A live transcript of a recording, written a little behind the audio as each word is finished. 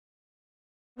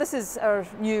This is our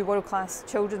new world-class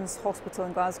children's hospital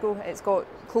in Glasgow. It's got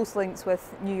close links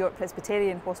with York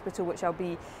Presbyterian Hospital, which I'll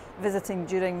be visiting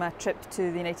during my trip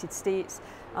to the United States.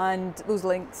 And those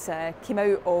links came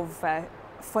out of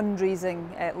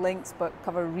fundraising links, but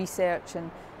cover research and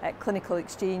clinical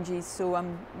exchanges. So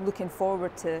I'm looking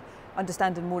forward to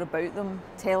understanding more about them,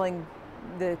 telling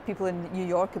the people in New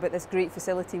York about this great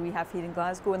facility we have here in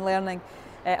Glasgow, and learning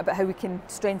about how we can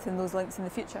strengthen those links in the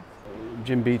future.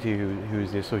 Jim Beattie,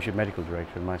 who's the Associate Medical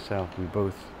Director, and myself, we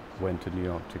both went to New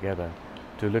York together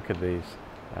to look at this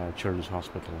children's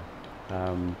hospital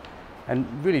and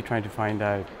really trying to find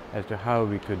out as to how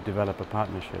we could develop a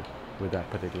partnership with that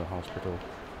particular hospital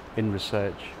in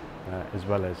research as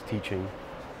well as teaching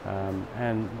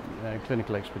and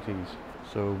clinical expertise.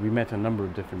 So we met a number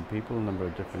of different people, a number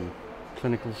of different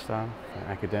clinical staff,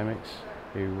 academics,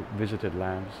 we visited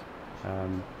labs,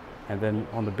 and then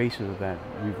on the basis of that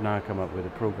we've now come up with a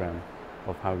program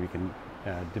of how we can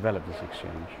develop this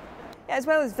exchange. As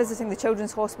well as visiting the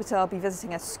Children's Hospital, I'll be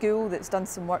visiting a school that's done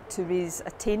some work to raise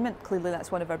attainment. Clearly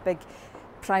that's one of our big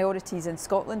priorities in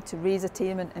Scotland, to raise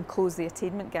attainment and close the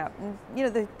attainment gap. And you know,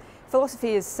 the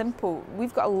philosophy is simple.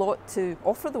 We've got a lot to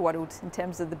offer the world in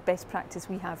terms of the best practice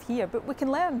we have here, but we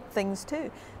can learn things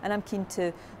too. And I'm keen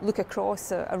to look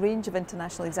across a range of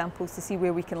international examples to see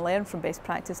where we can learn from best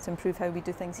practice to improve how we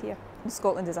do things here. And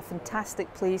Scotland is a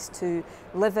fantastic place to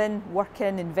live in, work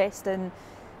in, invest in,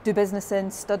 do business in,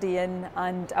 study in,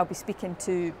 and I'll be speaking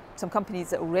to some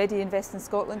companies that already invest in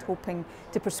Scotland, hoping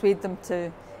to persuade them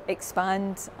to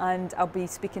expand, and I'll be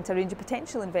speaking to a range of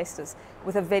potential investors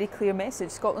with a very clear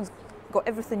message. Scotland's got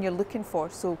everything you're looking for,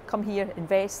 so come here,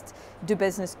 invest, do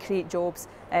business, create jobs.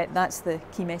 That's the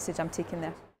key message I'm taking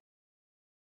there.